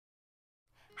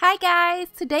Hi guys,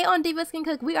 today on Divas Can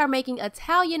Cook we are making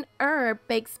Italian herb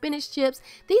baked spinach chips.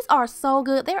 These are so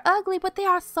good. They're ugly, but they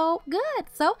are so good.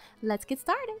 So let's get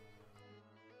started.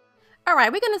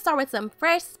 Alright, we're going to start with some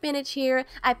fresh spinach here.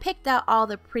 I picked out all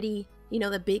the pretty,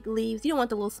 the big leaves. You don't want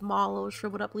the little small, little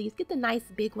shriveled up leaves. Get the nice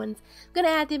big ones. I'm going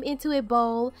to add them into a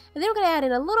bowl. And then we're going to add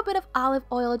in a little bit of olive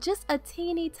oil, just a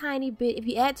teeny tiny bit. If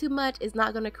you add too much, it's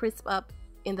not going to crisp up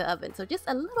in the oven. So just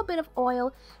a little bit of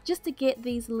oil just to get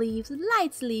these leaves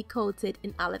lightly coated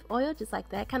in olive oil, just like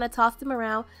that. Kind of toss them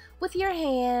around with your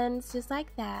hands, just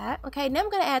like that. Okay, now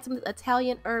I'm going to add some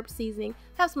Italian herb seasoning.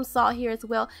 Have some salt here as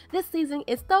well. This seasoning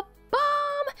is the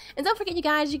bomb! And don't forget, you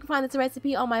guys, you can find this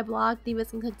recipe on my blog,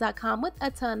 divascancook.com, with a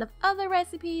ton of other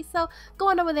recipes. So go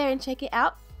on over there and check it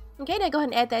out. Okay, now go ahead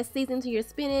and add that seasoning to your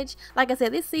spinach. Like I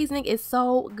said, this seasoning is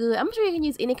so good. I'm sure you can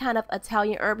use any kind of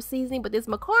Italian herb seasoning, but this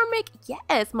McCormick,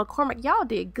 yes, McCormick, y'all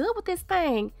did good with this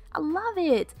thing. I love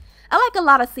it. I like a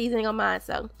lot of seasoning on mine,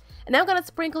 so. And now I'm going to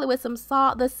sprinkle it with some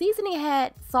salt. The seasoning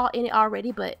had salt in it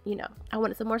already, but, I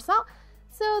wanted some more salt.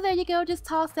 So there you go. Just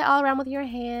toss that all around with your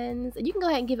hands. And you can go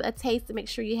ahead and give it a taste to make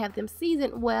sure you have them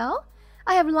seasoned well.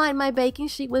 I have lined my baking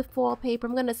sheet with foil paper.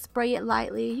 I'm going to spray it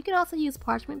lightly. You can also use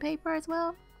parchment paper as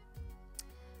well.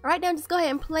 Alright, now just go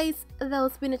ahead and place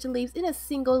those spinach leaves in a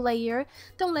single layer.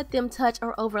 Don't let them touch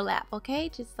or overlap, okay?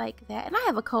 Just like that. And I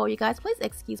have a cold, you guys. Please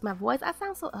excuse my voice. I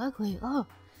sound so ugly. Oh.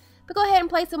 But go ahead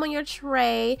and place them on your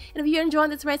tray. And if you're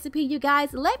enjoying this recipe, you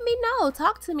guys, let me know.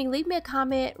 Talk to me. Leave me a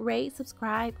comment, rate,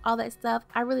 subscribe, all that stuff.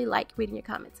 I really like reading your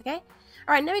comments, okay?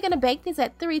 Alright, now we're going to bake this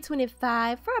at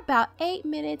 325 for about 8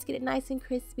 minutes. Get it nice and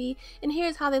crispy. And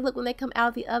here's how they look when they come out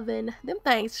of the oven. Them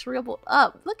things shriveled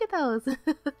up. Look at those.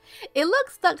 It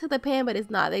looks stuck to the pan, but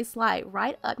it's not. They slide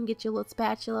right up. And get your little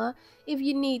spatula if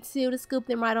you need to scoop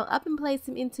them right on up and place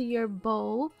them into your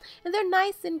bowl. And they're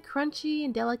nice and crunchy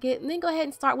and delicate. And then go ahead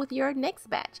and start with your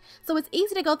next batch. So it's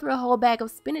easy to go through a whole bag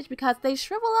of spinach because they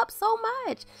shrivel up so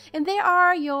much. And there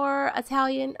are your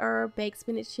Italian herb baked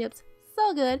spinach chips.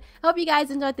 So good. I hope you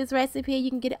guys enjoyed this recipe. You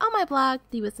can get it on my blog,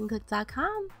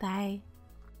 divascancook.com. Bye.